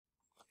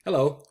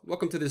Hello,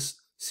 welcome to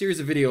this series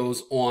of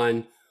videos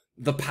on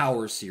the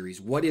Power Series.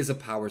 What is a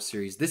Power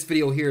Series? This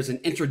video here is an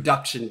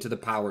introduction to the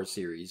Power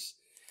Series,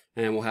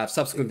 and we'll have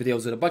subsequent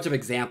videos with a bunch of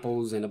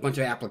examples and a bunch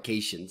of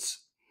applications.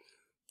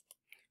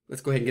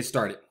 Let's go ahead and get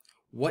started.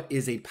 What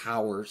is a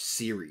Power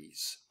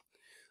Series?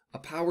 A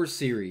Power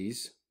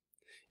Series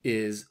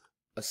is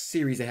a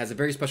series that has a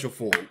very special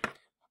form.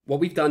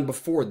 What we've done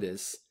before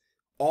this,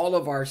 all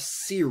of our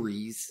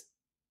series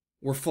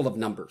were full of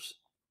numbers.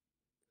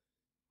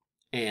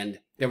 And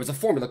there was a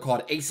formula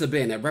called A sub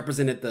n that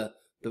represented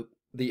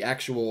the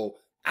actual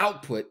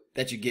output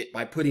that you get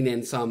by putting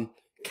in some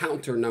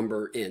counter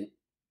number in.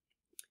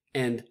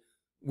 And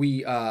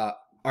we are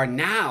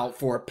now,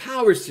 for a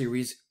power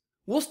series,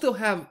 we'll still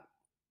have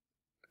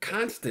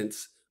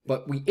constants,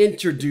 but we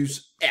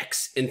introduce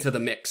x into the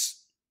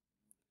mix.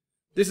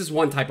 This is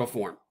one type of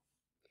form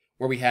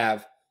where we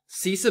have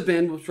C sub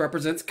n, which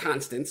represents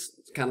constants.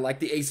 It's kind of like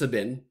the A sub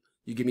n.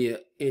 You give me a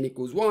n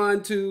equals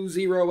 1, 2,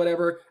 0,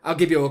 whatever. I'll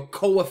give you a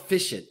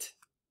coefficient.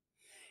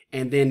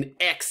 And then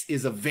x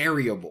is a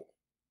variable.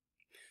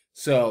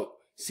 So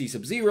c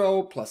sub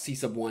 0 plus c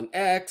sub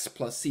 1x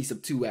plus c sub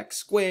 2x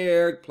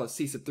squared plus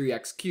c sub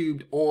 3x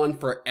cubed on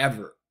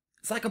forever.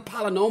 It's like a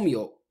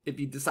polynomial if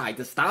you decide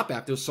to stop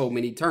after so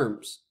many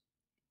terms.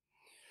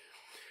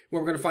 What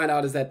we're going to find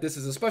out is that this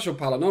is a special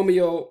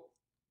polynomial.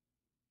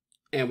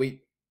 And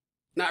we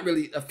not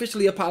really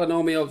officially a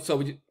polynomial, so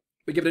we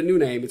give it a new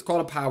name. It's called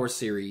a power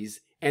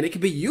series, and it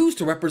can be used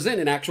to represent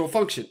an actual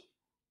function.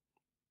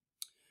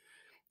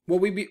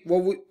 What we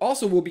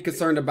also will be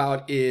concerned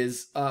about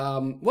is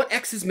what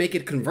x's make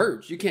it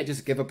converge. You can't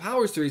just give a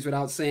power series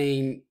without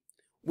saying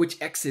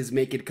which x's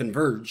make it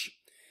converge.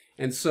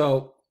 And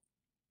so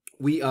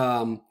we're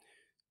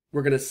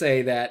going to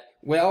say that,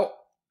 well,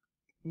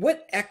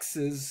 what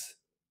x's,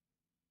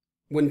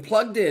 when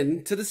plugged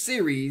in to the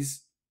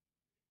series,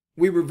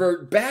 we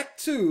revert back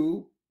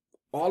to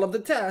all of the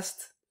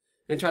tests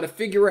and try to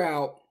figure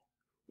out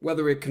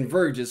whether it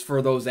converges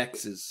for those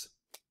x's.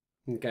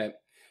 Okay,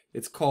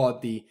 it's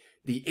called the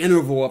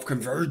interval of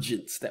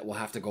convergence that we'll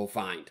have to go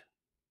find.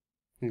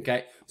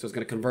 Okay, so it's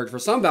going to converge for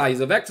some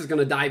values of x, it's going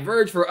to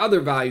diverge for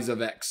other values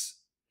of x.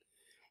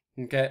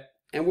 Okay,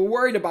 and we're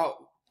worried about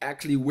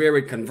actually where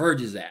it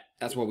converges at.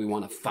 That's what we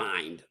want to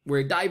find. Where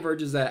it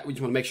diverges at, we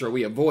just want to make sure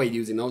we avoid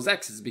using those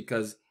x's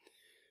because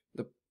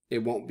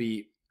it won't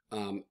be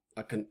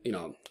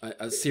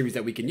a series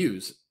that we can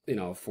use,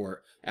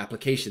 for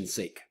application's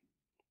sake.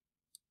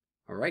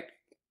 All right,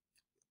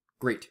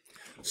 great.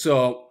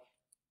 So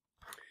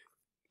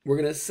we're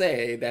going to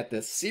say that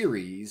the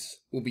series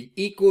will be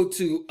equal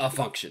to a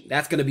function.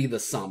 That's going to be the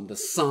sum. The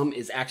sum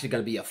is actually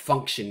going to be a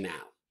function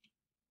now.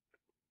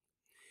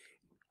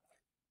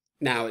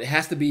 Now, it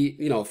has to be,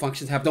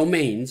 functions have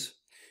domains.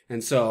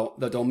 And so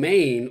the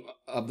domain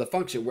of the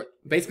function,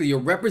 basically you're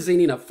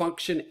representing a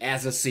function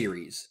as a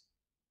series.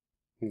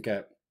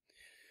 Okay.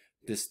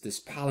 This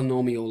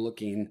polynomial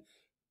looking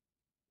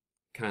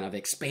kind of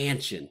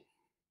expansion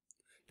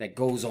that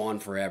goes on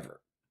forever.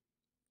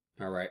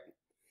 All right.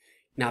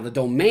 Now the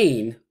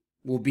domain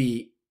will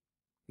be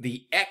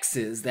the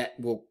x's that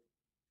will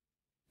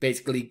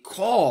basically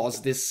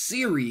cause this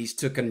series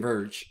to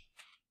converge.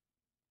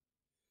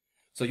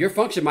 So your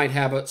function might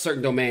have a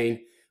certain domain,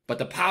 but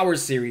the power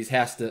series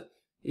has to,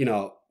 you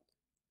can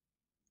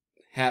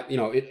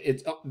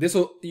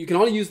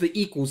only use the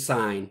equal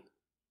sign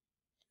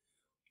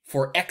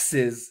for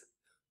x's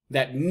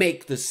that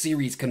make the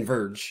series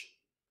converge.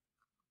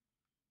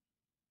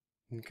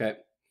 Okay.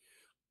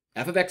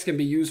 F of x can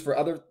be used for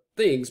other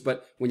things,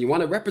 but when you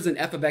want to represent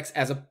f of x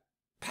as a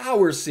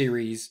power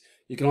series,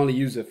 you can only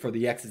use it for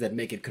the x's that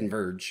make it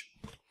converge.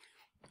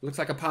 It looks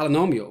like a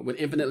polynomial with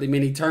infinitely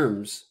many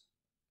terms.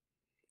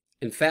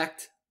 In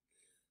fact,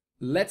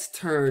 let's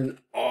turn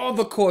all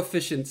the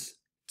coefficients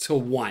to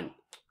 1,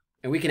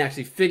 and we can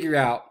actually figure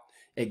out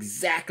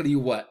exactly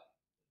what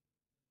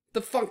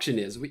the function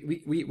is.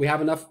 We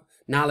have enough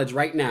knowledge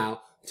right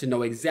now to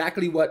know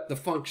exactly what the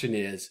function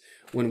is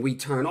when we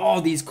turn all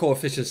these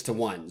coefficients to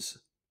 1s.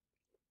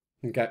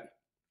 Okay.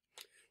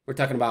 We're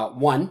talking about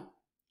 1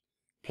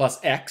 plus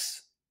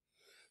x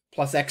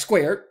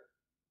squared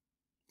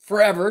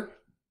forever.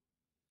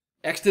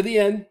 X to the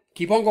n,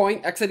 keep on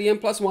going, x to the n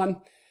plus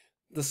 1.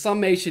 The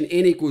summation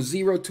n equals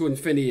 0 to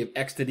infinity of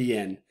x to the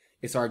n.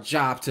 It's our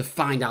job to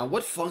find out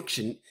what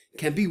function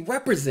can be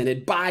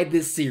represented by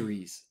this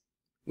series.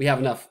 We have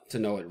enough to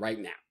know it right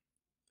now.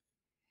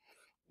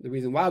 The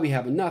reason why we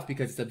have enough,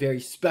 because it's a very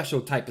special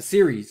type of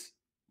series.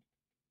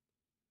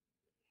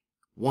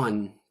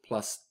 1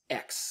 plus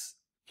x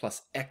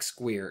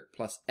squared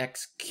plus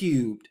x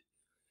cubed.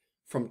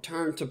 From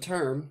term to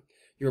term,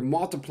 you're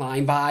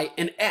multiplying by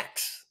an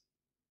x.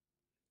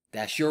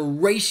 That's your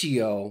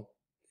ratio,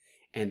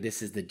 and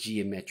this is the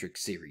geometric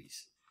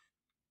series.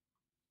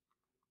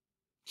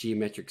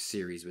 Geometric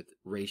series with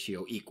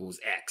ratio equals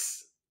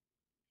x.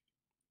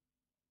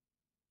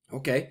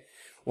 Okay,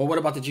 well, what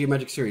about the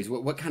geometric series?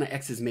 What kind of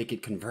x's make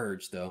it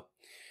converge, though?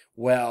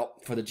 Well,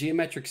 for the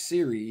geometric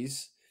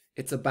series,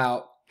 it's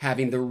about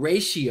having the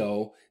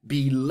ratio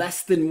be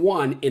less than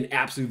 1 in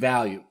absolute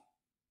value.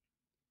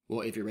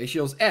 Well, if your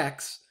ratio is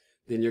x,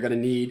 then you're going to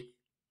need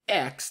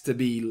x to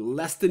be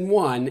less than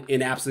 1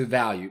 in absolute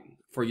value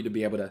for you to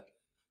be able to,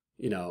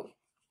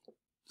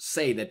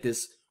 say that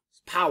this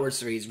power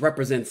series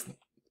represents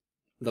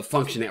the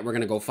function that we're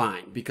going to go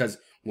find. Because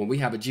when we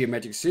have a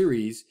geometric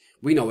series,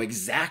 we know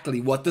exactly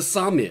what the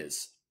sum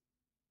is.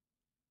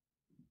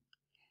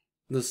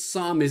 The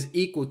sum is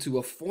equal to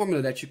a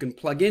formula that you can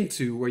plug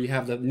into where you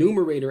have the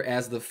numerator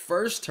as the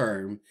first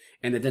term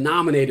and the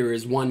denominator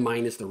is 1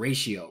 minus the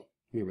ratio.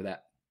 Remember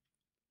that.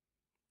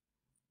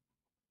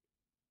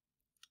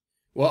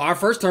 Well, our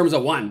first term is a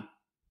 1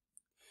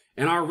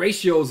 and our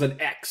ratio is an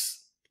x.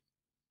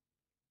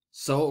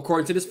 So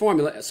according to this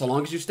formula, so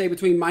long as you stay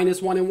between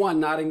minus 1 and 1,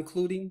 not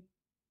including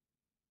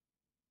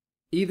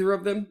either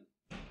of them,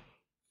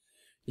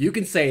 you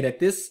can say that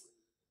this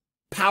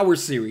power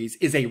series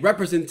is a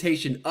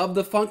representation of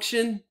the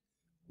function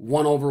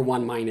 1 over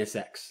 1 minus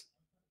x.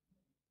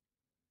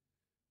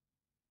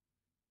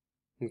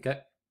 Okay?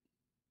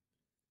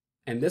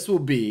 And this will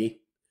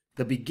be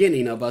the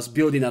beginning of us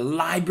building a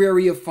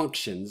library of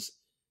functions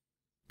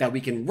that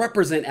we can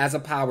represent as a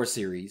power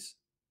series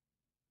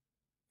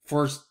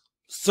for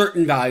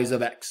certain values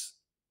of x.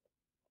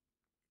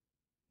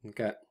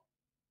 Okay?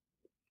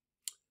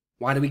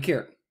 Why do we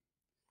care?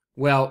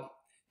 Well,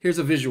 here's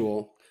a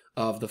visual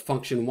of the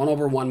function 1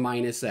 over 1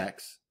 minus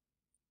x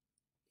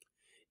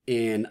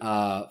in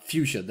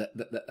fuchsia.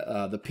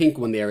 The pink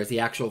one there is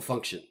the actual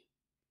function.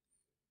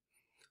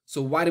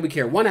 So why do we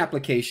care? One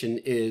application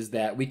is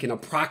that we can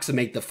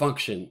approximate the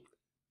function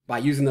by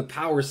using the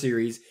power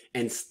series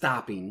and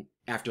stopping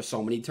after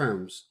so many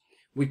terms.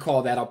 We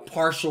call that a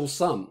partial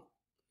sum.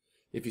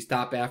 If you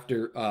stop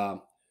after,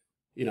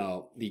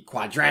 the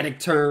quadratic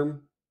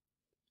term,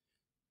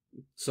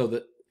 so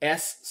the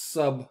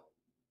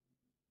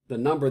the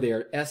number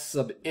there, s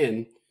sub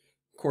n,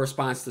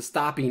 corresponds to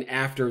stopping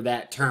after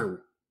that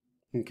term.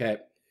 Okay,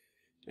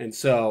 and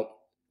so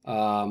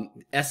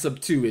s sub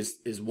 2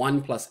 is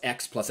 1 plus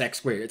x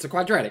squared. It's a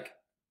quadratic.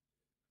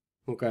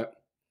 Okay,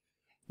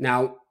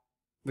 now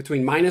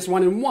between minus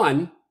 1 and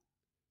 1,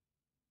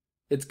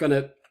 it's going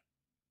to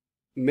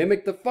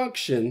mimic the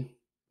function,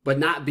 but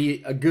not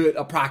be a good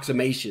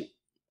approximation.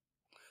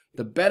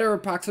 The better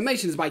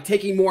approximation is by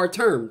taking more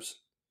terms.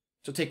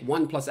 So take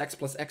 1 plus x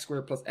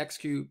squared plus x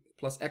cubed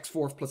plus x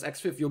fourth plus x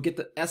fifth. You'll get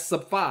the s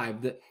sub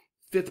 5, the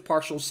fifth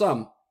partial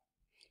sum,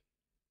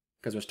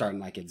 because we're starting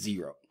like at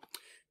 0.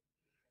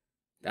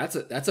 That's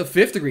a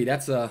fifth degree.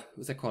 That's a,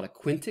 what's that called, a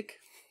quintic?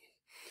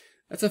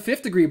 That's a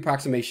fifth degree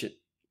approximation.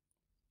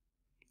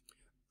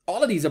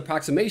 All of these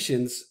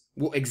approximations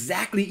will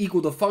exactly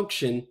equal the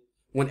function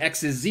when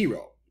x is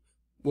 0.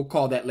 We'll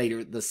call that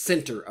later the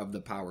center of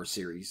the power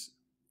series.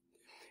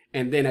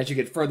 And then as you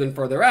get further and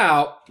further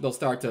out, they'll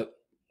start to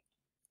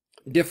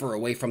differ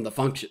away from the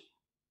function.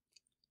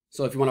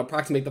 So if you want to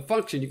approximate the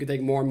function, you can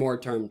take more and more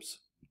terms.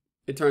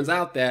 It turns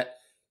out that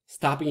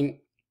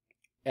stopping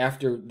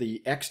after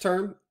the x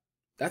term,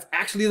 that's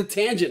actually the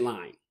tangent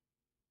line.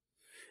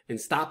 And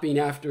stopping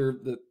after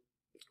the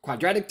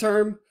quadratic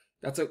term,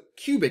 that's a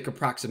cubic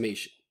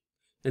approximation,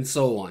 and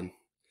so on.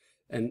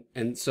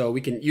 And so we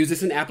can use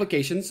this in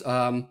applications.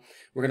 We're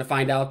going to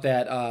find out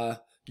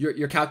that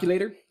your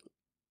calculator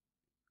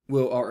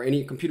will, or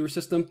any computer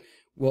system,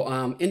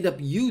 will end up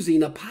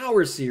using a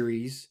power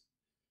series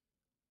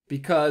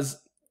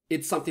because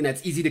it's something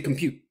that's easy to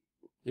compute.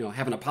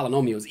 Having a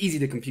polynomial is easy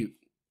to compute.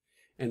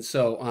 And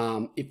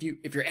so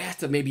if you're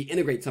asked to maybe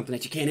integrate something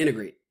that you can't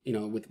integrate,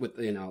 with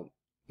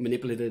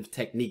manipulative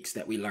techniques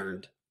that we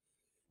learned,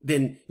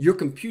 then your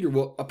computer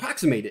will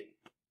approximate it.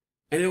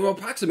 And it will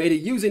approximate it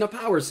using a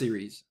power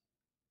series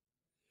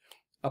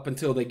up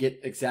until they get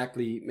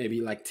exactly maybe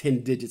like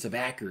 10 digits of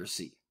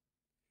accuracy.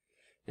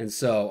 And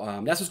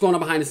so that's what's going on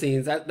behind the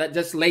scenes. That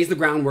just lays the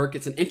groundwork.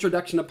 It's an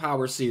introduction to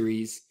power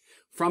series.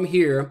 From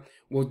here,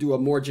 we'll do a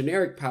more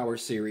generic power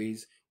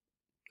series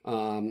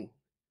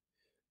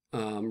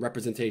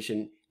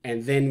representation,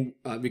 and then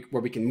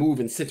where we can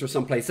move and center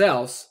someplace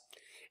else.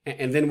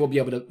 And then we'll be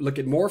able to look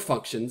at more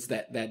functions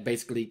that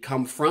basically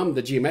come from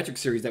the geometric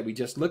series that we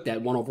just looked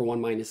at, 1 over 1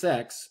 minus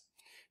x.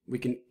 We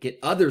can get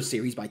other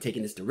series by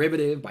taking its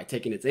derivative, by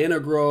taking its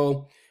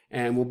integral,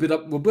 and we'll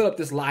build up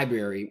this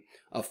library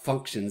of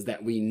functions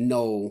that we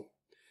know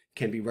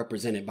can be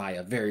represented by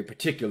a very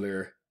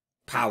particular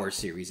power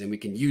series, and we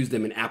can use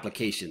them in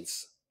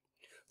applications.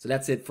 So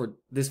that's it for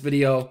this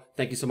video.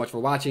 Thank you so much for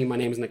watching. My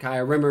name is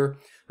Nakia Rimmer.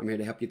 I'm here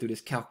to help you through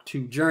this Calc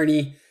 2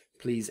 journey.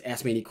 Please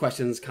ask me any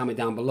questions, comment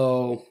down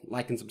below,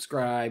 like and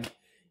subscribe,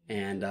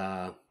 and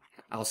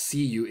I'll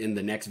see you in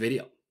the next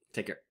video.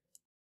 Take care.